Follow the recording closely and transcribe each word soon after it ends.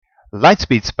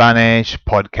Lightspeed Spanish,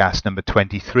 podcast number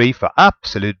 23 for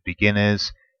absolute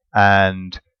beginners.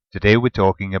 And today we're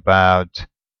talking about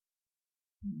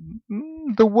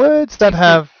the words that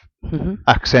have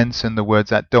accents and the words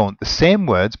that don't. The same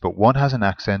words, but one has an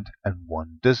accent and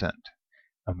one doesn't.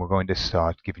 And we're going to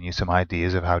start giving you some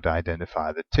ideas of how to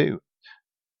identify the two.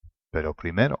 Pero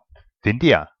primero,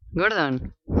 Cynthia,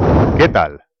 Gordon, ¿qué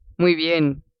tal? muy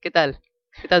bien. ¿Qué tal?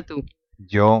 ¿Qué tal tú?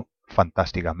 Yo,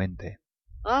 fantásticamente.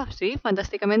 Ah, sí,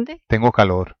 fantásticamente. Tengo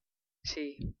calor.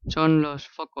 Sí, son los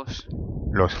focos.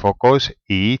 Los focos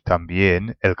y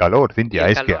también el calor, Cynthia.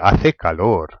 el Es que calor. hace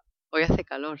calor. Hoy hace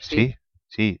calor, sí. Sí,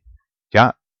 sí.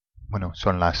 Ya, bueno,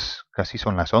 casi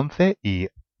son las 11 y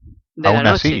De aún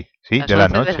la así, noche. sí, Las de la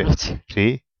 11 noche. de la noche.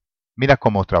 Sí, mira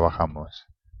cómo trabajamos.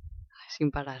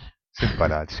 Sin parar. Sin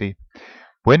parar, sí.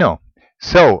 Bueno,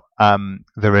 so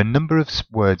there are a number of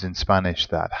words in Spanish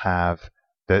that have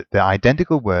the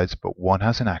identical words, but one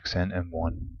has an accent and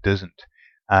one doesn't.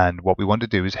 And what we want to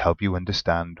do is help you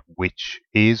understand which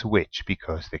is which,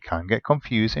 because they can get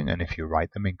confusing, and if you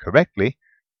write them incorrectly,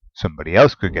 somebody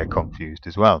else could get confused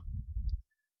as well.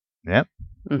 Yeah.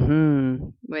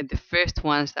 Well, the first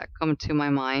ones that come to my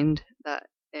mind that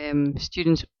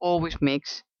students always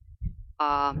mix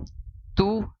are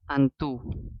tú and tú.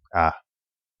 Ah,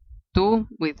 Tú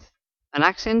with an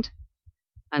accent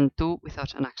and tú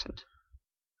without an accent.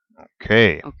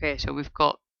 okay. Okay, so we've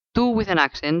got tú with an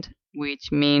accent,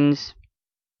 which means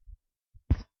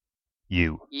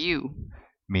You you.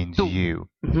 means Tú. you.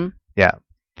 Mhm. Yeah.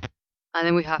 And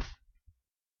then we have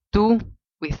tú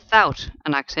without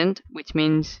an accent, which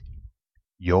means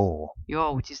Your.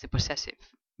 your, which is the possessive.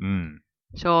 Mm.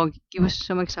 So give us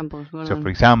some examples. So, for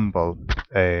example,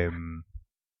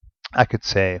 I could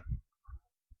say,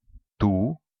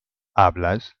 tú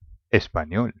hablas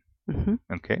español.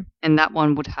 Okay. And that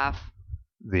one would have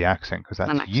The accent, because that's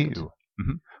an accent. you.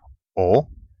 O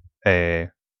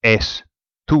es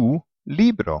tu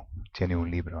libro. Tiene un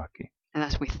libro aquí. And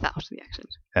that's without the accent.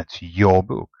 That's your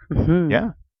book.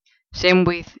 Yeah. Same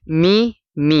with me.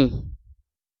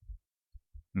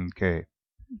 Okay.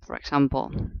 For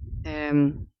example,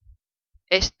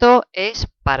 esto es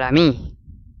para mí.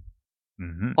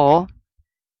 O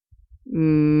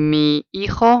mi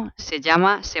hijo se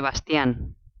llama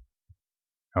Sebastián.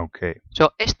 Okay.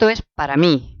 So esto es para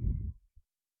mí.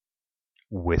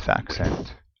 With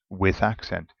accent. With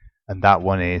accent. And that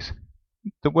one is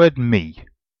the word me,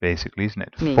 basically, isn't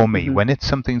it? Me. For me. When it's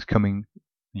something's coming,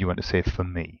 you want to say for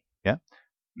me. Yeah?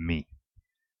 Me.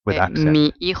 With accent.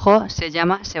 Mi hijo se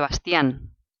llama Sebastián.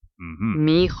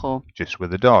 Mi hijo. Just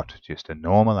with a dot. Just a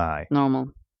normal I.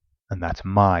 Normal. And that's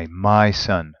my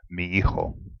son. Mi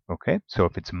hijo. Okay? So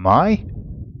if it's my,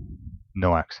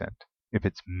 no accent. If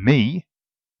it's me,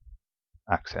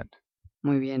 accent.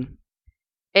 Muy bien.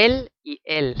 Él y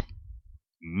él.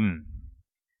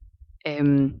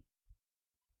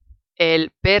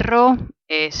 El perro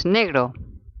es negro.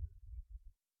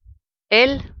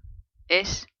 Él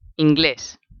es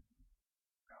inglés.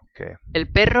 Okay. El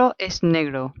perro es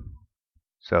negro.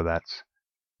 So that's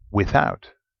without.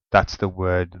 That's the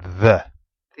word the.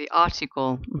 The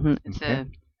article. Okay.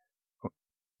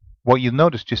 What you'll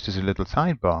notice, just as a little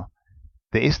sidebar,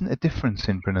 there isn't a difference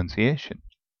in pronunciation.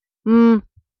 There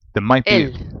might be.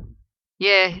 El.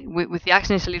 Yeah, with the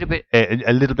accent it's a little bit.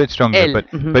 A little bit stronger, El.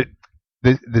 but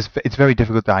it's very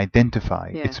difficult to identify.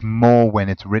 Yeah. It's more when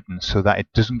it's written, so that it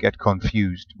doesn't get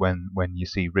confused when you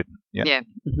see written. Yeah. Yeah.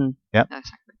 Yeah.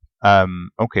 Exactly.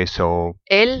 Okay, so.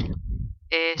 Él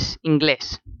es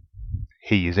inglés.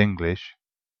 He is English,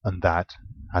 and that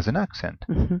has an accent.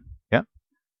 Yeah.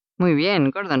 Muy bien,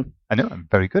 Gordon. I know, I'm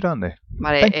very good, aren't they?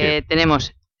 Vale, Thank you.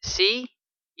 Tenemos sí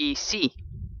y sí.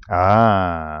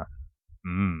 Ah.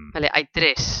 Vale, hay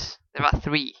tres. There are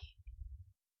three.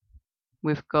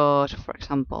 We've got, for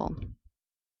example,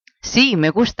 sí, me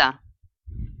gusta.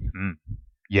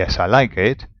 Yes, I like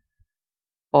it.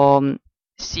 O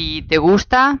si te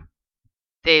gusta,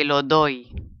 te lo doy.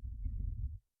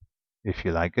 If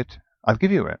you like it, I'll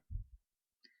give you it.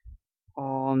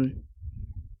 O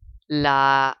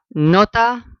la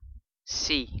nota,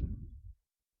 sí.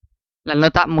 La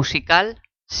nota musical,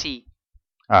 sí.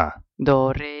 Ah.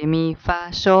 Do, re, mi,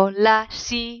 fa, sol, la,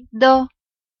 si, do.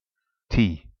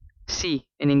 T. Sí,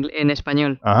 en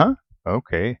español.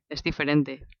 Okay. Es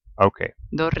diferente. Okay.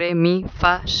 Do, re, mi,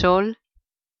 fa, sol,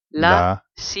 la,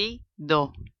 si,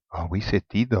 do. Oh, we say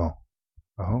ti, do.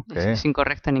 Okay. Es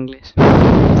incorrecto en inglés.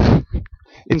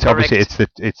 It's obviously it's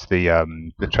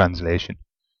the translation.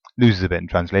 Loses a bit in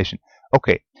translation.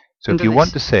 Okay. So if you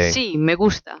want to say sí, me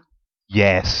gusta.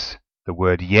 Yes, the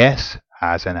word yes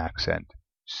has an accent.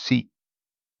 Sí.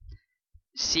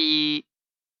 Si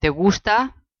te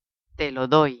gusta, te lo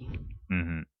doy.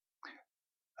 Mhm.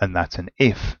 And that's an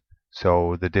if.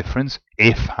 So the difference,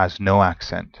 if has no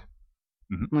accent.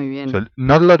 Muy bien. So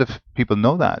not a lot of people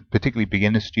know that, particularly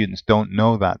beginner students don't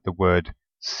know that the word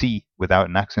si without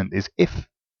an accent is if.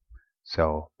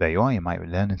 So there you are, you might be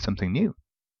learning something new.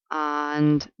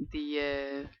 And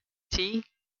the T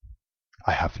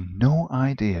I have no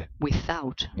idea.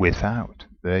 without. Without.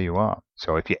 There you are.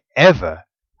 So if you ever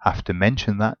have to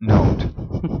mention that note,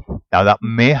 now that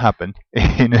may happen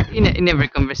in every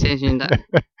conversation that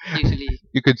usually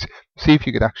you could see if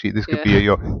you could actually, this could be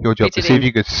your job Fit to it see if in.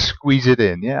 you could squeeze it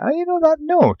in. Yeah, you know that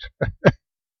note.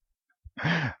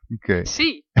 Okay.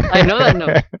 Sí, I know that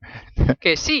note.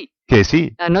 Que sí. Que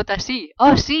sí. La nota sí.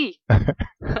 Oh, sí.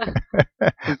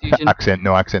 Confusion. Accent,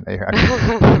 no accent.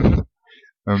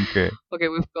 Okay. Okay,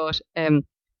 we've got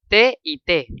te y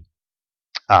té.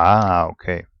 Ah,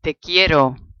 okay. Te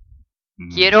quiero. Mm,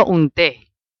 Quiero un té.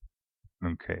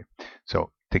 Okay.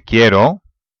 So, te quiero,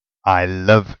 I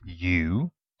love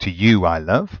you. To you, I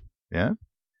love. Yeah.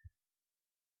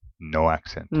 No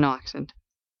accent. No accent.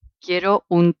 Quiero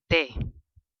un té.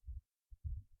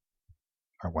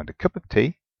 I want a cup of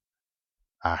tea.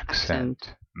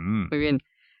 Accent. Mm. Muy bien.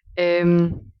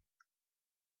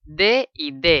 D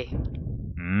y D.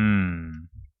 Mm.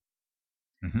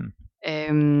 Mhm.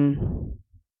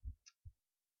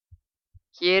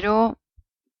 Quiero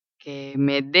que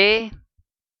me dé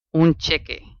un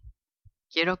cheque.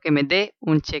 Quiero que me dé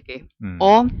un cheque. Mm.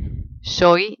 O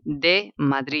soy de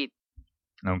Madrid.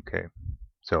 Okay.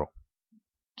 So,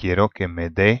 quiero que me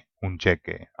dé un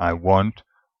cheque. I want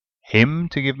him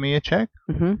to give me a check.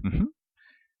 Ujú. Mhm.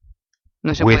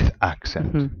 No se With puede.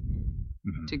 accent. Ujú.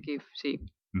 Mhm. To give, sí.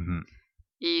 Mhm.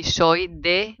 Y soy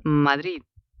de Madrid.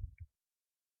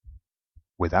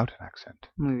 Without an accent.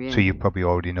 Muy bien. So you probably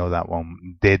already know that one.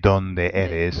 De donde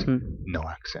eres, Ujú. no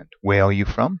accent. Where are you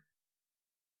from?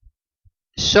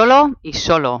 Solo y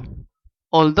solo.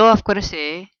 Although, of course,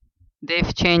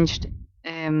 they've changed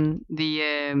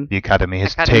the The Academy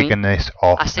has Academy taken this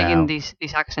off are taking now.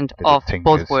 this accent The off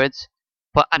both Tinkers. words,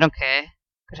 but I don't care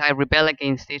because I rebel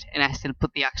against it and I still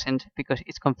put the accent because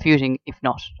it's confusing if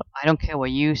not. So I don't care what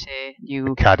you say,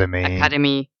 you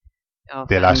Academy of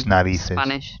de las narices.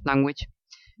 Spanish language.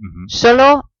 Mhm.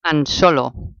 Solo and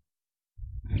solo.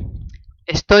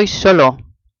 Estoy solo.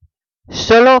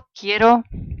 Solo quiero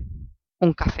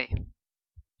un café.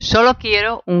 Solo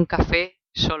quiero un café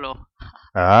solo.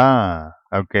 Ah,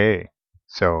 okay.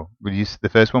 So the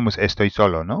first one was estoy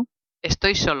solo, no?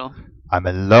 Estoy solo. I'm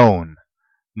alone.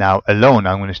 Now, alone,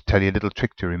 I'm going to tell you a little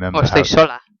trick to remember. O estoy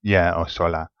sola. Yeah, or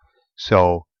sola.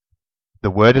 So the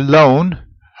word alone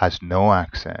has no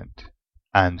accent.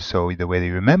 And so the way they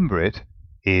remember it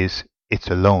is it's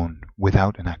alone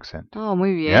without an accent. Oh,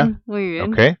 muy bien, Yeah? muy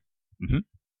bien. Okay? Mhm.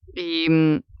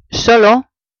 Y solo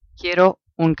quiero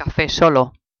un café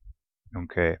solo.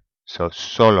 Okay. So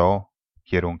solo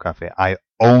quiero un café. I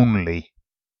only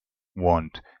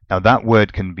want. Now that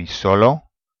word can be solo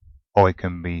or it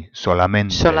can be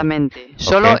solamente. Solamente.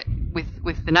 Solo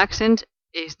with an accent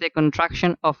is the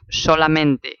contraction of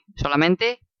solamente.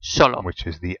 Solamente, solo. Which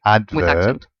is the With adverb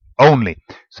accent. only.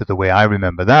 So the way I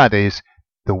remember that is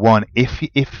the one if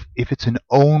it's an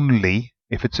only,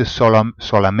 if it's a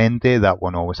solamente, that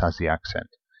one always has the accent.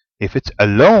 If it's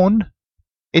alone,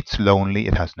 it's lonely,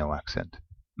 it has no accent.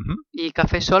 ¿Y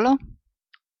café solo?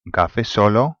 Un café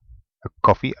solo, a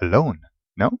coffee alone.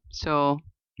 No? So,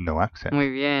 No accent. muy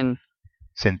bien.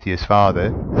 Cynthia's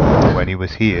father, when he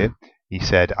was here, he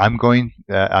said, I'm going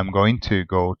to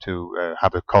go to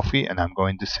have a coffee and I'm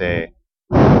going to say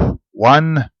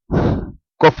one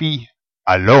coffee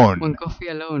alone. One coffee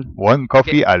alone. One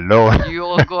coffee alone. You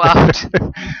all go out.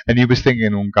 And he was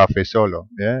thinking un café solo,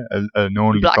 yeah? An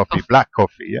only Black coffee. Black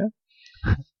coffee,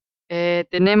 yeah?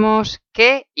 Tenemos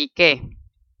qué y qué.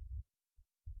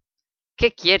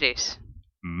 ¿Qué quieres?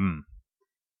 Mm.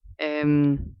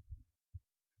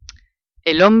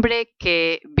 El hombre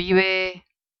que vive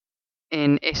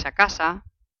en esa casa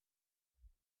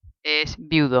es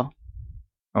viudo.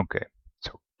 Okay,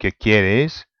 so ¿qué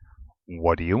quieres?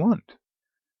 What do you want?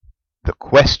 The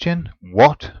question,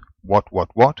 what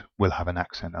will have an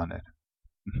accent on it.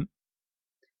 Mhm.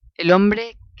 El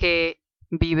hombre que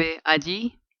vive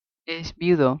allí es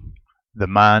viudo. The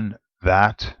man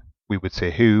that, we would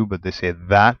say who, but they say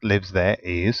that lives there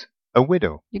is a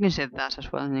widow. You can say that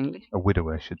as well in English. A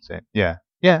widower, I should say. Yeah.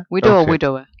 Yeah. Widow or okay.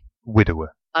 widower?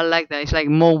 Widower. I like that. It's like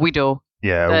more widow.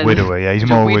 Yeah, a than widower. Yeah, he's the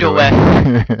more widower.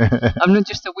 widower. I'm not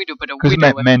just a widow, but a Because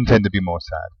widower. men tend to be more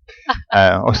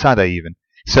sad. Or sadder even.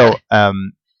 So,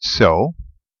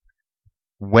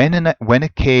 when a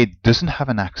K doesn't have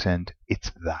an accent,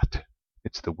 it's that.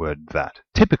 It's the word that.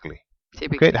 Typically.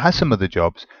 Okay, it has some other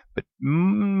jobs, but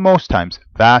most times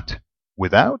that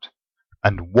without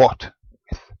and what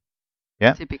with.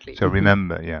 Yeah. Typically. So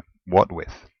remember, yeah, what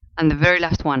with. And the very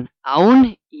last one,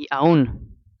 aún y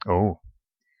aún. Oh.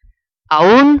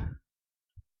 Aún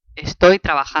estoy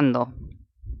trabajando.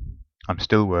 I'm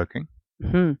still working.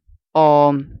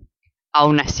 O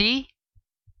aún así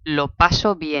lo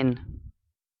paso bien.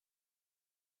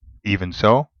 Even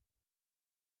so.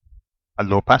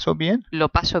 Lo paso bien? Lo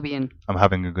paso bien. I'm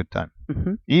having a good time.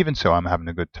 Even so, I'm having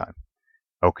a good time.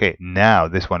 Okay, now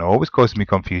this one always causes me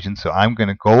confusion, so I'm going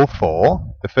to go for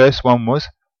the first one was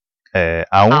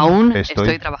aún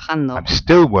estoy trabajando. I'm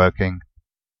still working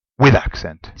with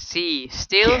accent. Sí,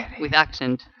 still with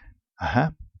accent.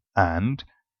 And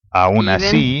aún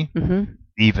así,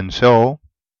 even so,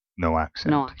 no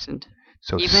accent. No accent.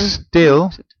 So even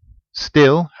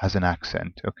still has an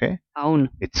accent, okay? Aún.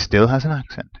 It still has an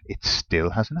accent. It still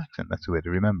has an accent. That's the way to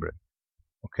remember it.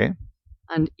 Okay?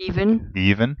 And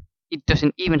even it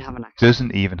doesn't even have an accent.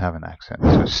 Doesn't even have an accent.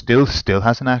 So still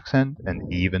has an accent,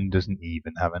 and even doesn't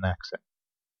even have an accent.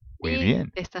 Muy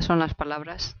bien. Estas son las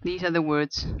palabras. These are the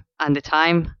words. And the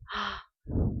time.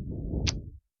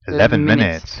 11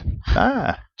 minutes.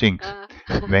 Jinx.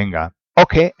 Venga.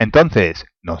 Ok, entonces,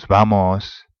 nos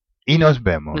vamos y nos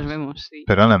vemos. Nos vemos, sí.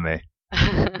 Perdóname.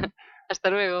 Hasta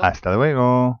luego. Hasta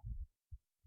luego.